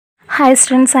Hi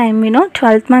students, I am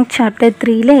 12th mark chapter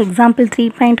 3 ல example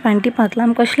 3.20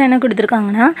 பார்க்கலாம். question என்ன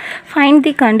கொடுத்திருக்காங்கன்னா find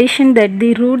the condition that the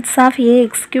roots of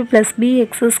ax cube plus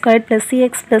bx squared plus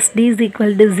cx plus d is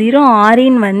equal to 0 are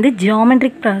in வந்து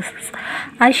geometric process.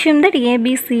 Assume that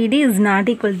abcd is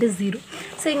not equal to 0.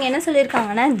 So இங்கே என்ன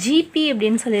சொல்லியிருக்காங்கன்னா GB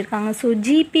அப்படின்னு சொல்லியிருக்காங்க. So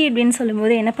GB அப்படின்னு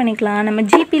சொல்லும்போது என்ன பண்ணிக்கலாம், நம்ம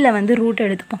ஜிபியில் வந்து ரூட்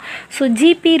எடுத்துப்போம். ஸோ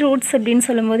ஜிபி ரூட்ஸ் அப்படின்னு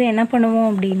சொல்லும்போது என்ன பண்ணுவோம்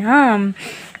அப்படின்னா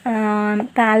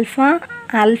இப்போ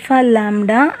alpha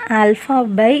lambda alpha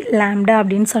by lambda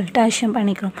அப்படின்னு சொல்லிட்டு அஷ்யூம்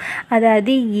பண்ணிக்கிறோம்.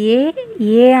 அதாவது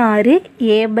ஏஆர்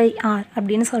ஏ பை ஆர்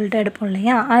அப்படின்னு சொல்லிட்டு எடுப்போம்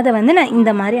இல்லையா, அதை வந்து நான்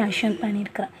இந்த மாதிரி அஷ்யூம்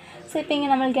பண்ணியிருக்கிறேன். ஸோ இப்போ இங்கே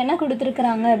நம்மளுக்கு என்ன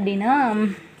கொடுத்துருக்குறாங்க அப்படின்னா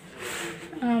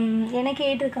என்ன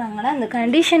கேட்டிருக்கிறாங்கன்னா அந்த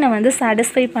கண்டிஷனை வந்து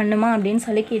சாட்டிஸ்ஃபை பண்ணுமா அப்படின்னு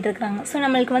சொல்லி கேட்டிருக்கிறாங்க. ஸோ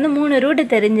நம்மளுக்கு வந்து 3 ரூட்டு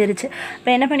தெரிஞ்சிருச்சு.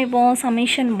 இப்போ என்ன பண்ணிப்போம்,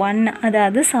 சமேஷன் 1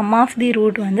 அதாவது சம் ஆஃப் தி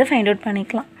ரூட் வந்து ஃபைண்ட் அவுட்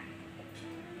பண்ணிக்கலாம்.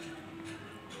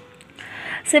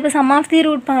 ஸோ இப்போ சம் ஆஃப் தி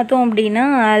ரூட் பார்த்தோம் அப்படின்னா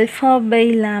alpha by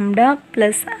lambda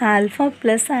plus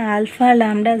alpha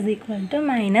lambda is equal to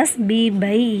minus B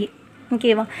by ஏ.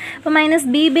 ஓகேவா, இப்போ மைனஸ்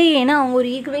பி பை ஏன்னா அவங்க ஒரு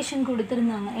ஈக்குவேஷன்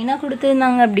கொடுத்துருந்தாங்க. என்ன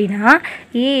கொடுத்துருந்தாங்க அப்படின்னா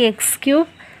ax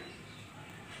cube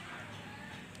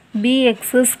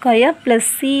bx square plus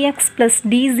CX plus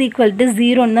D is equal to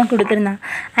 0ன்னு தான் கொடுத்துருந்தாங்க.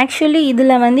 ஆக்சுவலி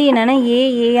இதில் வந்து என்னென்னா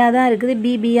ஏஆக தான் இருக்குது,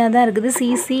 பிபியாக தான் இருக்குது,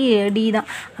 சிசிடி தான்.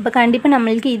 அப்போ கண்டிப்பாக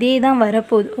நம்மளுக்கு இதே தான்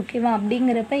வரப்போகுது. ஓகேவா,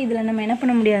 அப்படிங்கிறப்ப இதில் நம்ம என்ன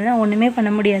பண்ண முடியாதுன்னா ஒன்றுமே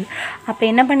பண்ண முடியாது. அப்போ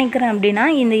என்ன பண்ணிக்கிறேன் அப்படின்னா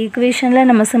இந்த ஈக்குவேஷனில்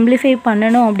நம்ம சிம்பிளிஃபை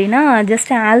பண்ணணும் அப்படின்னா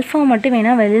ஜஸ்ட் ஆல்ஃபா மட்டும்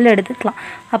வேணால் வெளியில் எடுத்துக்கலாம்.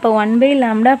 அப்போ 1 by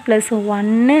lambda plus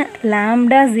 1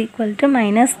 lambda is equal to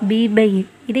minus B by ஏ.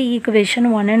 இது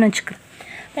ஈக்குவேஷன் 1ன்னு வச்சுக்கிறேன்.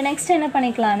 இப்போ நெக்ஸ்ட் என்ன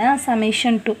பண்ணிக்கலாம்னா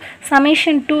சமேஷன்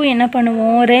 2 என்ன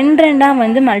பண்ணுவோம், ரெண்டாக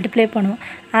வந்து மல்டிப்ளை பண்ணுவோம்.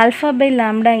 Alpha by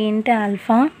lambda into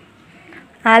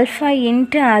alpha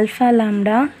into alpha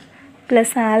lambda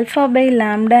plus alpha by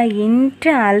lambda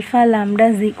into alpha lambda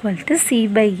is equal to C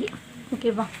by ஏ.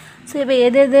 ஓகேவா, ஸோ இப்போ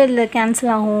எது இதில்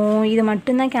கேன்சல் ஆகும், இது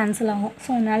மட்டும்தான் கேன்சல் ஆகும். ஸோ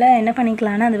அதனால் என்ன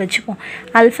பண்ணிக்கலாம்னா அதை வச்சுப்போம்.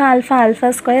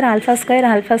 ஆல்ஃபா ஸ்கொயர்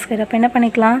அப்போ என்ன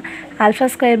பண்ணிக்கலாம், alpha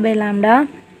square by lambda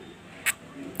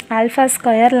alpha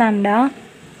square lambda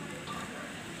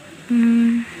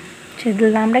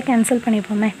இதில் லாம்டா கேன்சல்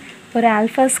பண்ணிப்போமே, ஒரு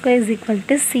alpha square is equal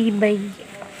to C by ஏ.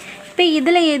 இப்போ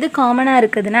இதில் எது காமனாக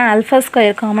இருக்குதுன்னா ஆல்ஃபா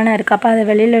ஸ்கொயர் காமனாக இருக்குது. அப்போ அதை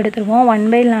வெளியில் எடுத்துருவோம். 1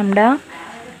 by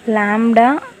lambda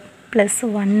plus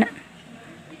 1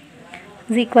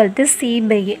 is equal to C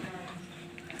by A.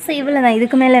 So இவ்வளோ தான்,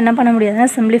 இதுக்கு மேலே என்ன பண்ண முடியாதுன்னா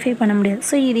சிம்பிளிஃபை பண்ண முடியாது.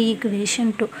 ஸோ இது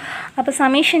ஈக்குவேஷன் 2. அப்போ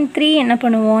சமேஷன் 3 என்ன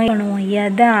பண்ணுவோம்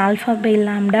எதை alpha by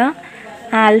lambda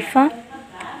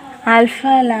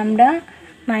alpha lambda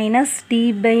minus D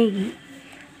by இ.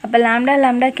 அப்போ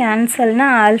lambda கேன்சல்னா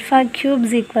alpha cube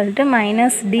is equal to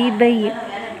minus D by இ.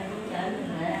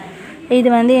 இது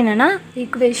வந்து என்னென்னா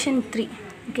ஈக்குவேஷன் 3.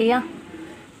 ஓகேயா,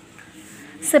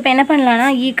 ஸோ இப்போ என்ன பண்ணலான்னா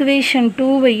ஈக்குவேஷன்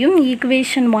 2வையும்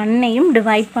ஈக்குவேஷன் 1ஐயும்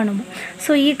டிவைட் பண்ணுவோம்.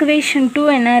 ஸோ ஈக்குவேஷன் 2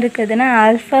 என்ன இருக்குதுன்னா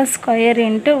alpha square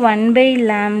into 1 by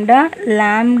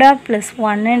lambda plus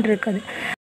 1 இருக்குது.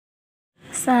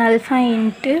 So alpha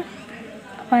into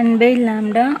 1 by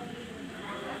lambda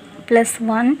plus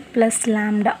 1 plus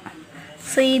lambda.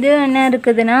 So இது என்ன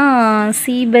இருக்குதுன்னா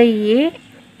சி பை ஏ,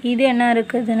 இது என்ன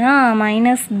இருக்குதுன்னா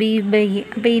மைனஸ் பி பை ஏ.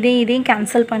 இப்போ இதையும்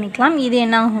கேன்சல் பண்ணிக்கலாம். இது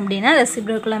என்ன ஆகும் அப்படின்னா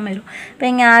ரெசிப்ரோக்கலாக வரும். இப்போ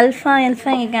இங்கே ஆல்ஃபா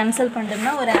இங்கே கேன்சல்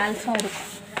பண்ணுறோம்னா ஒரு ஆல்ஃபா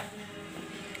இருக்கும்.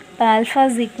 இப்போ alpha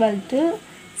is equal to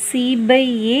C by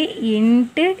A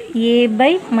into A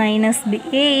by minus B.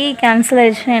 AA cancel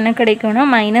ஆகிடுச்சுன்னா என்ன கிடைக்கும்னா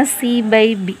மைனஸ் சி பை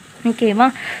பி. ஓகேவா,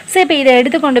 ஸோ இப்போ இதை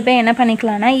எடுத்து கொண்டு போய் என்ன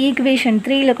பண்ணிக்கலாம்னா ஈக்குவேஷன்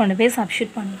 3ல் கொண்டு போய்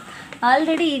சப்ஸ்டியூட் பண்ணலாம்.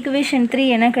 ஆல்ரெடி ஈக்குவேஷன் 3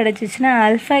 என்ன கிடச்சிச்சுன்னா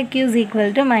alpha கியூஸ்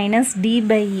equal to minus D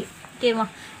by ஏ. ஓகேவா,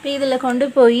 இப்போ இதில் கொண்டு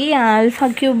போய் ஆல்ஃபா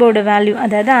கியூபோட வேல்யூ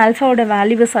அதாவது ஆல்ஃபாவோட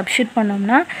வேல்யூவை சப்ஸ்டியூட்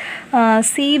பண்ணோம்னா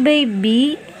C by be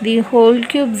the whole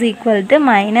cube is equal to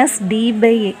minus D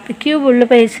by ஏ. இப்போ கியூப் உள்ளே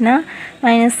போயிடுச்சுன்னா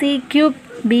minus C cube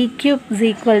B cube is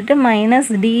equal to minus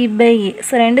D by A.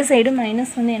 So ரெண்டு சைடும்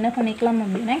மைனஸ் வந்து என்ன பண்ணிக்கலாம்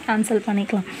அப்படின்னா கேன்சல்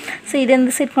பண்ணிக்கலாம். ஸோ இது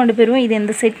எந்த சைட் கொண்டு போயிடுவோம், இது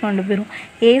எந்த சைட் கொண்டு போயிடுவோம்,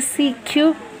 ஏசி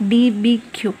கியூப் டிபி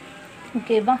கியூப்.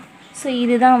 ஓகேவா, ஸோ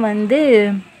இதுதான் வந்து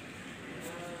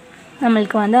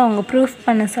நம்மளுக்கு வந்து அவங்க ப்ரூஃப்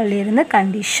பண்ண சொல்லியிருந்த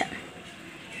கண்டிஷன்.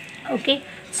 ஓகே,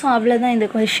 ஸோ அவ்வளோதான் இந்த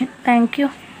கொஷின். தேங்க்யூ.